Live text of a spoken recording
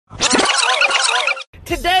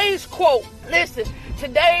Today's quote, listen,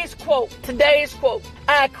 today's quote,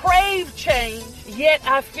 I crave change, yet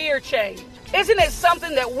I fear change. Isn't it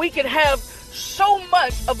something that we can have so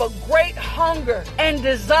much of a great hunger and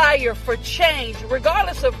desire for change,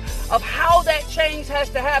 regardless of how that change has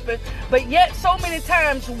to happen, but yet so many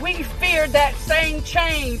times we fear that same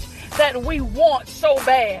change that we want so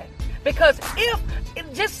bad. Because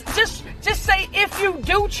just say if you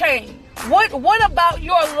do change, what about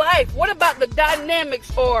your life? What about the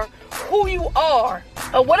dynamics or who you are?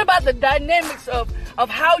 What about the dynamics of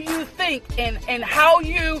how you think and how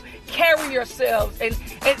you carry yourselves? And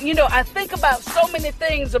I think about so many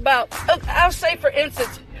things about, I'll say for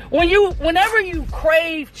instance, whenever you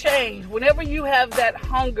crave change, whenever you have that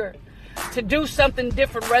hunger to do something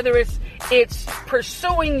different, whether it's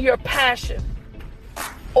pursuing your passion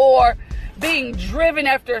or being driven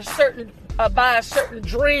after by a certain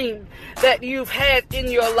dream that you've had in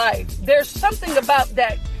your life, there's something about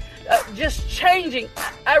that just changing.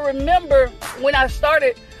 I remember when I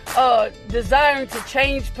started desiring to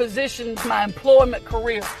change positions, my employment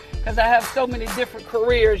career, because I have so many different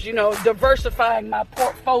careers, diversifying my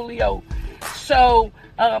portfolio so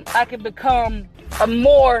I can become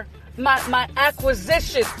my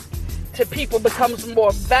acquisition to people becomes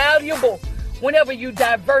more valuable whenever you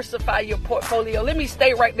diversify your portfolio. Let me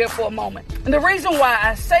stay right there for a moment. And the reason why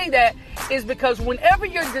I say that is because whenever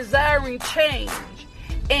you're desiring change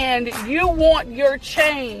and you want your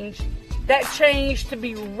change, that change to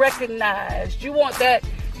be recognized, you want that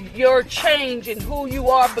your change and who you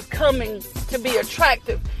are becoming to be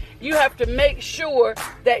attractive, you have to make sure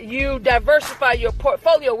that you diversify your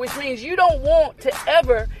portfolio, which means you don't want to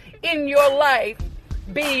ever in your life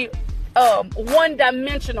be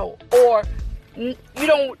one-dimensional, or you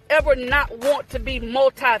don't ever not want to be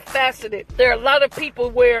multifaceted. There are a lot of people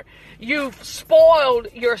where you've spoiled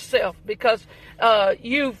yourself because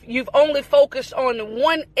you've only focused on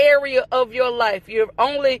one area of your life. You're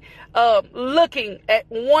only looking at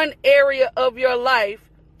one area of your life,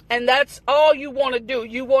 and that's all you want to do.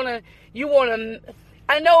 You want to.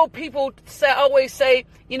 I know people always say,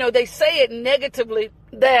 they say it negatively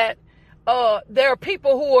that there are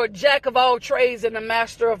people who are jack of all trades and a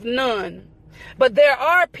master of none. But there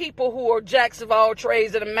are people who are jacks of all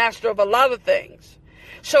trades and a master of a lot of things.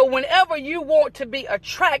 So whenever you want to be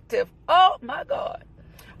attractive, oh my God,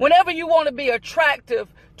 whenever you want to be attractive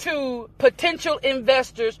to potential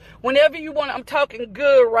investors, whenever you want, I'm talking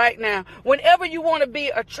good right now, whenever you want to be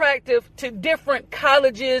attractive to different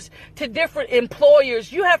colleges, to different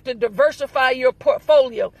employers, you have to diversify your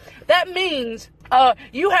portfolio. That means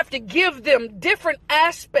you have to give them different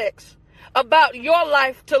aspects about your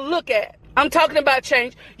life to look at. I'm talking about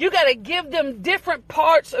change. You got to give them different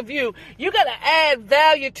parts of you. You got to add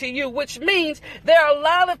value to you, which means there are a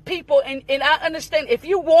lot of people, and I understand if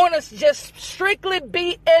you want to just strictly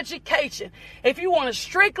be education, if you want to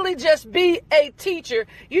strictly just be a teacher,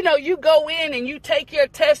 you go in and you take your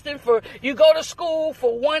testing you go to school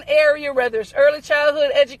for one area, whether it's early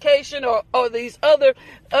childhood education or these other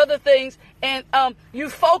things, and you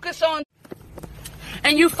focus on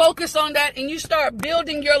that, and you start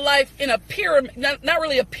building your life in a pyramid, not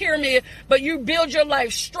really a pyramid, but you build your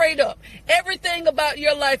life straight up. Everything about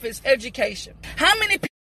your life is education. How many people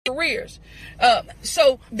have careers?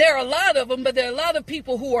 So there are a lot of them, but there are a lot of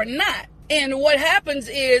people who are not. And what happens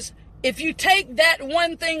is, if you take that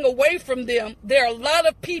one thing away from them, there are a lot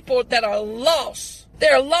of people that are lost.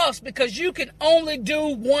 They're lost because you can only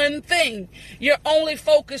do one thing. You're only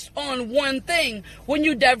focused on one thing. When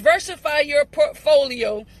you diversify your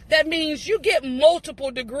portfolio, that means you get multiple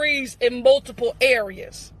degrees in multiple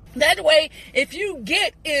areas. That way, if you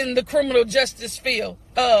get in the criminal justice field,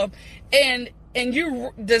 and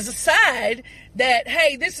you decide that,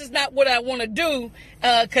 hey, this is not what I want to do,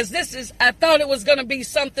 because I thought it was going to be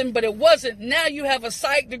something, but it wasn't. Now you have a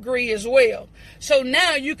psych degree as well. So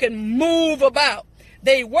now you can move about.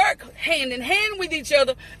 They work hand in hand with each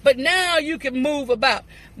other, but now you can move about.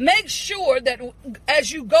 Make sure that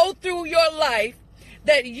as you go through your life,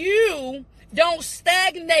 that you don't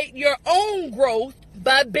stagnate your own growth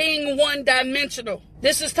by being one-dimensional.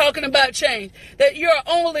 This is talking about change, that you're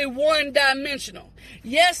only one-dimensional.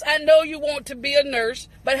 Yes, I know you want to be a nurse,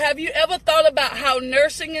 but have you ever thought about how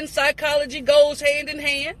nursing and psychology goes hand in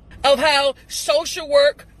hand? Of how social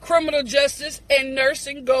work, criminal justice, and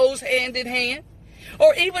nursing goes hand in hand?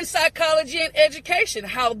 Or even psychology and education,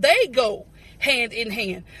 how they go hand in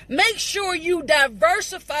hand. Make sure you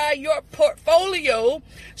diversify your portfolio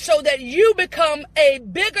so that you become a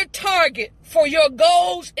bigger target for your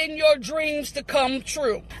goals and your dreams to come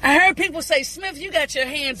true. I heard people say, Smith, you got your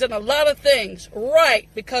hands in a lot of things. Right,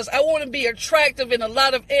 because I want to be attractive in a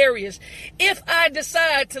lot of areas. If I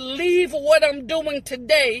decide to leave what I'm doing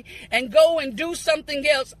today and go and do something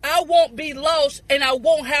else, I won't be lost and I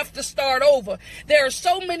won't have to start over. There are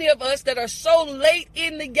so many of us that are so late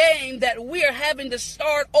in the game that we are having to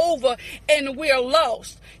start over and we are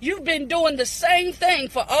lost. You've been doing the same thing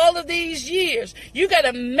for all of these years. You got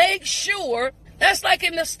to make sure, that's like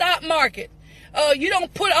in the stock market. You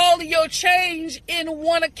don't put all of your change in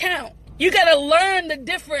one account. You got to learn the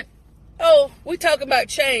different. Oh, we talk about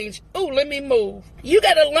change. Ooh, let me move. You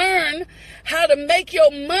got to learn how to make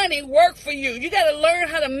your money work for you. You got to learn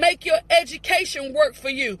how to make your education work for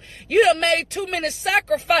you. You done made too many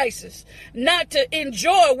sacrifices not to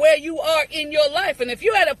enjoy where you are in your life. And if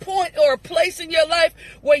you're at a point or a place in your life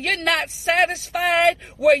where you're not satisfied,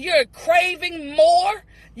 where you're craving more,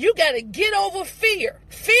 you got to get over fear.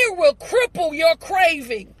 Fear will cripple your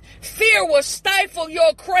craving. Fear will stifle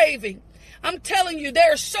your craving. I'm telling you,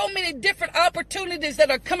 there are so many different opportunities that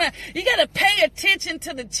are coming. You got to pay attention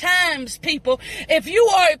to the times, people. If you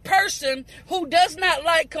are a person who does not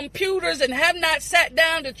like computers and have not sat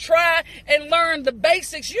down to try and learn the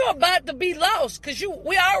basics, you're about to be lost because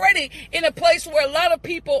we're already in a place where a lot of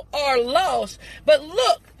people are lost. But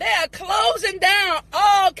look, they are closing down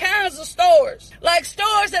all kinds of stores, like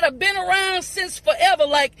stores that have been around since forever.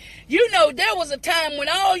 Like, there was a time when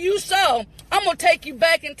all you saw, I'm going to take you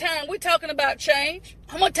back in time. We're talking about change.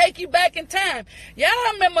 I'm going to take you back in time. Y'all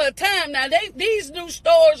remember a time now, these new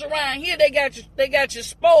stores around here, they got you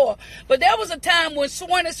spoiled. But there was a time when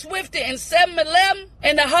Swanee Swifty and 7-Eleven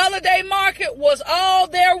and the holiday market was all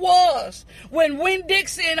there was. When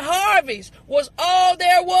Winn-Dixie and Harvey's was all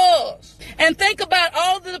there was. And think about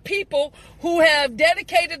all of the people who have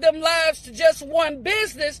dedicated them lives to just one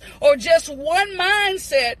business or just one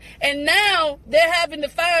mindset, and now they're having to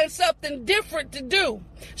find something different to do.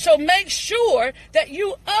 So make sure that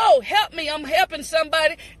help me, I'm helping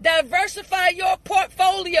somebody, diversify your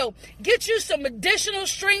portfolio. Get you some additional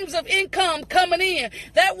streams of income coming in.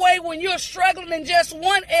 That way, when you're struggling in just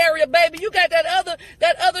one area, baby, you got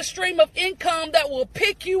that other stream of income that will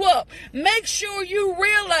pick you up. Make sure you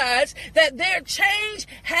realize that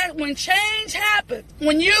when change happens,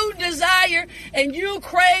 when you desire and you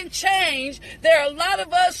crave change, there are a lot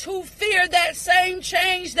of us who fear that same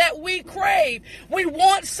change that we crave. We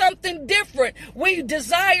want something different. We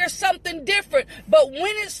desire something different. But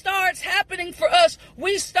when it starts happening for us,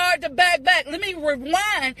 we start to back. Let me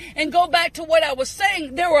rewind and go back to what I was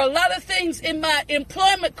saying. There were a lot of things in my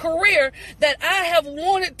employment career that I have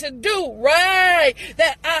wanted to do,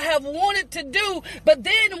 but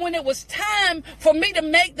then when it was time for me to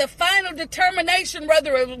make the final determination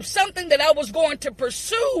whether it was something that I was going to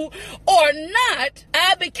pursue or not,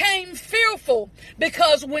 I became fearful,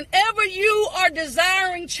 because whenever you are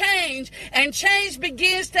desiring change and change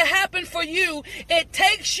begins to happen for you, it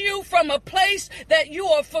takes you from a place that you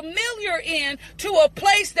are familiar in to a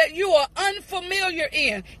place that you are unfamiliar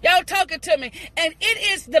in. Y'all talking to me? And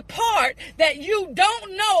it is the part that you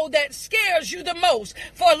don't know that scares you the most.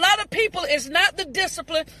 For a lot of people, it's not the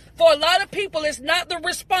discipline. For a lot of people, it's not the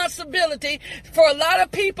responsibility. For a lot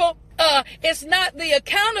of people, it's not the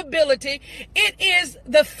accountability. It is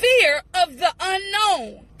the fear of the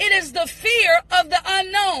unknown. It is the fear of the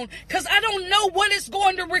unknown, because I don't know what it's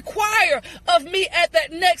going to require of me at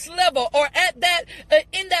that next level or at that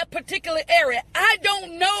in that particular area. I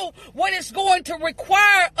don't know what it's going to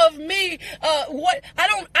require of me.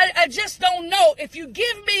 I just don't know. If you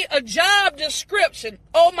give me a job description,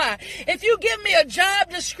 if you give me a job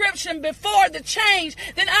description before the change,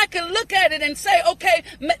 then I can look at it and say, okay,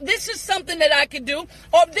 this is something that I can do,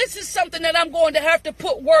 or this is something that I'm going to have to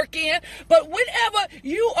put work in. But whenever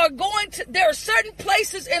you are there are certain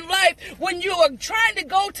places in life when you are trying to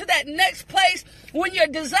go to that next place, when you're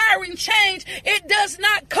desiring change, it does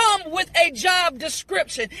not come with a job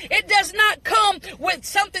description. It does not come with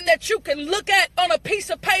something that you can look at on a piece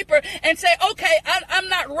of paper and say, okay, I'm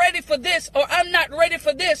not ready for this, or I'm not ready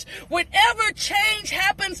for this. Whenever change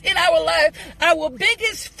happens in our life, our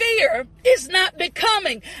biggest fear is not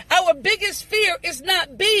becoming. Our biggest fear is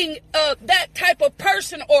not being that type of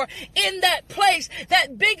person or in that place.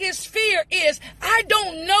 That biggest fear is, I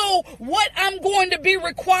don't know what I'm going to be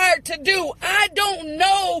required to do. I don't don't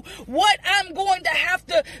know what I'm going to have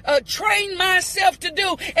to train myself to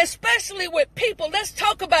do, especially with people. Let's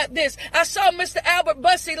talk about this. I saw Mr. Albert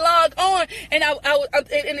Bussey log on, and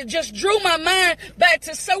and it just drew my mind back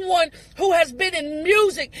to someone who has been in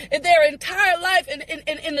music their entire life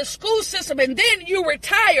in the school system, and then you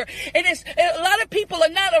retire. And a lot of people are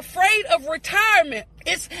not afraid of retirement.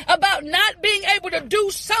 It's about not being able to do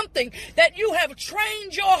something that you have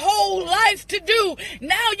trained your whole life to do.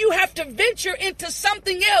 Now you have to venture into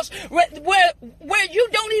something else where you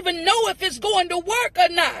don't even know if it's going to work or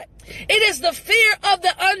not. It is the fear of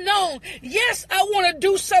the unknown. Yes, I want to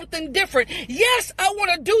do something different. Yes, I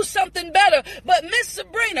want to do something better. But Miss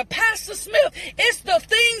Sabrina, Pastor Smith, it's the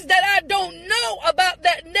things that I don't know about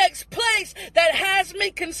that next place that has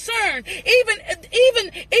me concerned. Even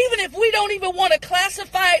if we don't even want to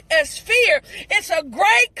classify it as fear, it's a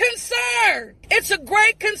great concern. It's a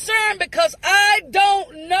great concern because I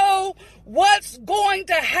don't know what's going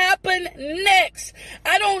to happen next.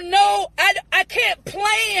 I don't know. I can't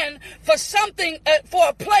plan for something, for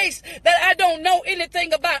a place that I don't know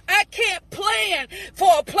anything about. I can't plan for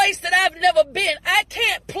a place that I've never been. I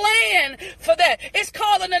can't plan for that. It's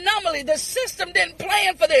called an anomaly. The system didn't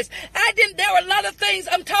plan for this. There are a lot of things,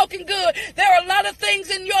 I'm talking good. There are a lot of things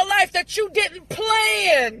in your life that you didn't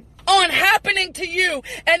plan on happening to you,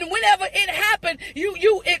 and whenever it happened,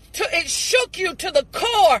 it shook you to the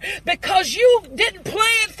core because you didn't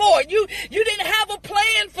plan for it. You didn't have a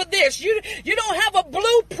plan for this. You don't have a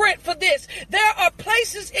blueprint for this. There are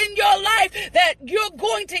places in your life that you're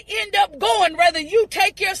going to end up going, whether you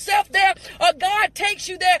take yourself there or God takes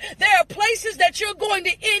you there. There are places that you're going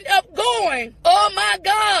to end up going, oh my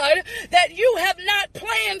God, that you have not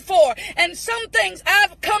planned for. And some things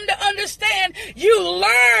I've come to understand, you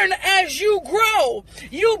learn as you grow.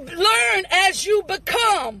 You learn as you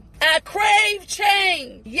become. I crave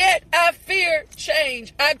change, yet I fear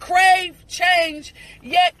change. I crave change,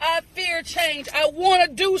 yet I fear change. I want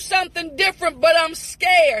to do something different, but I'm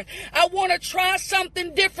scared. I want to try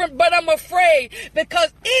something different, but I'm afraid.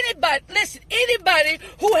 Because anybody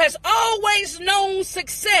who has always known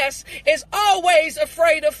success is always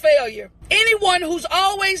afraid of failure. Anyone who's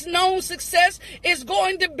always known success is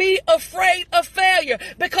going to be afraid of failure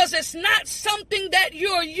because it's not something that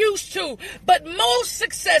you're used to. But most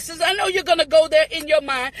successes, I know you're going to go there in your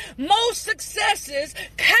mind, most successes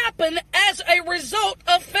happen as a result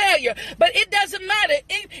of failure. But it doesn't matter.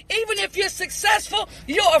 Even if you're successful,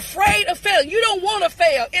 you're afraid of failure. You don't want to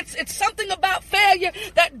fail. It's something about failure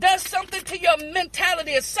that does something to your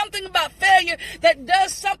mentality. It's something about failure that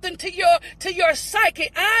does something to your psyche.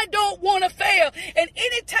 I don't want to fail. And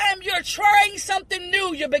anytime you're trying something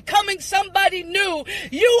new, you're becoming somebody new,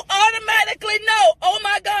 you automatically know, oh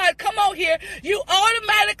my God, come on here. You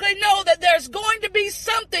automatically know that there's going to be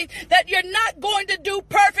something that you're not going to do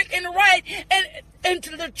perfect and right. And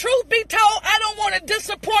to the truth be told, I don't want to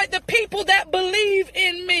disappoint the people that believe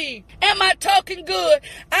in me. Am I talking good?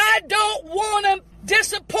 I don't want to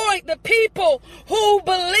disappoint the people who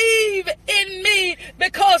believe in me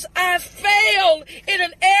because I failed in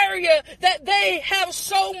an area that they have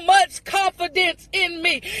so much confidence in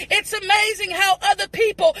me. It's amazing how other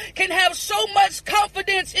people can have so much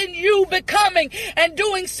confidence in you becoming and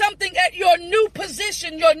doing something at your new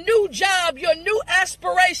position, your new job, your new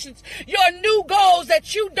aspirations, your new goals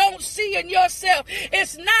that you don't see in yourself.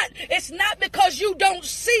 It's not because you don't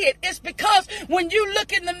see it. It's because when you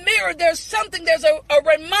look in the mirror, there's a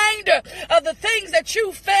reminder of the things that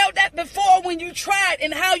you failed at before when you tried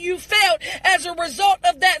and how you felt as a result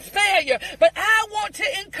of that failure. But I want to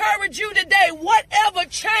encourage you today, whatever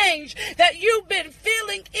change that you've been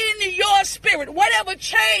feeling in your spirit, whatever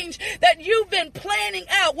change that you've been planning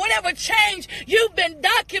out, whatever change you've been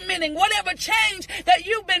documenting, whatever change that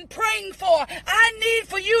you've been praying for, I need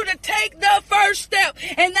for you to take the first step.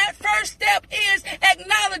 And that first step is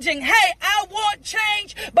acknowledging, hey, I want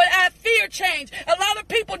change, but I fear change. A lot of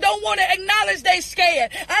people don't want to acknowledge they're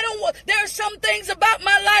scared. There are some things about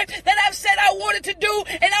my life that I've said I wanted to do,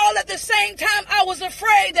 and all at the same time I was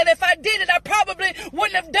afraid that if I did it, I probably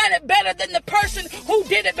wouldn't have done it better than the person who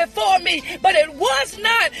did it before me. But it was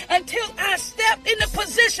not until I stepped in the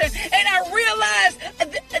position and I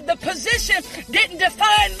realized the position didn't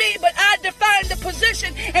define me, but I defined the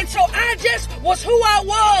position. And so I just was who I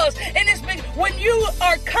was. And it's been, when you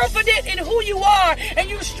are confident in who you are and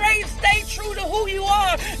you stay true to who you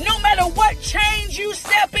are, no matter what change you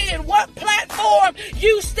step in, and what platform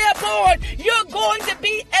you step on, you're going to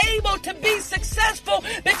be able to be successful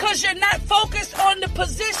because you're not focused on the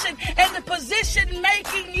position and the position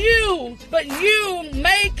making you, but you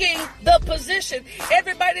making the position.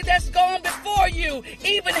 Everybody that's gone before you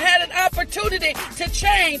even had an opportunity to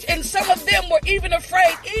change, and some of them were even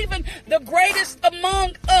afraid. Even the greatest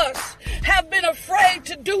among us have been afraid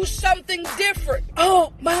to do something different.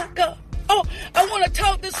 Oh my God. Oh, I want to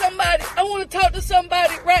talk to somebody. I want to talk to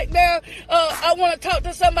somebody right now. I want to talk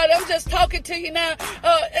to somebody. I'm just talking to you now.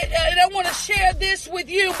 And I want to share this with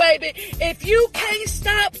you, baby. If you can't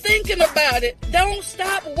stop thinking about it, don't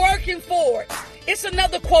stop working for it. It's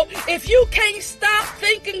another quote. If you can't stop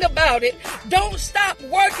thinking about it, don't stop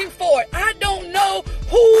working for it. I don't know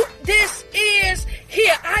who this is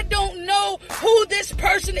here. I don't know who this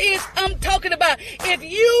person is I'm talking about. If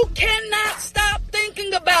you cannot stop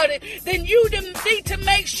thinking about it, then you need to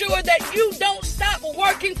make sure that you don't stop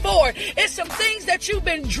working for it. It's some things that you've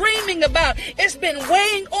been dreaming about. It's been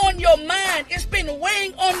weighing on your mind. It's been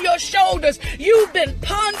weighing on your shoulders. You've been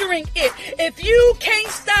pondering it. If you can't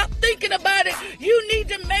stop thinking about it, you need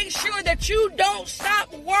to make sure that you don't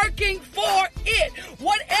stop working for it.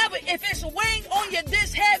 Whatever, if it's weighing on you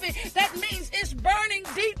this heavy, that means it's burning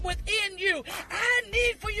deep within you. I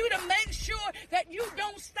need for you to make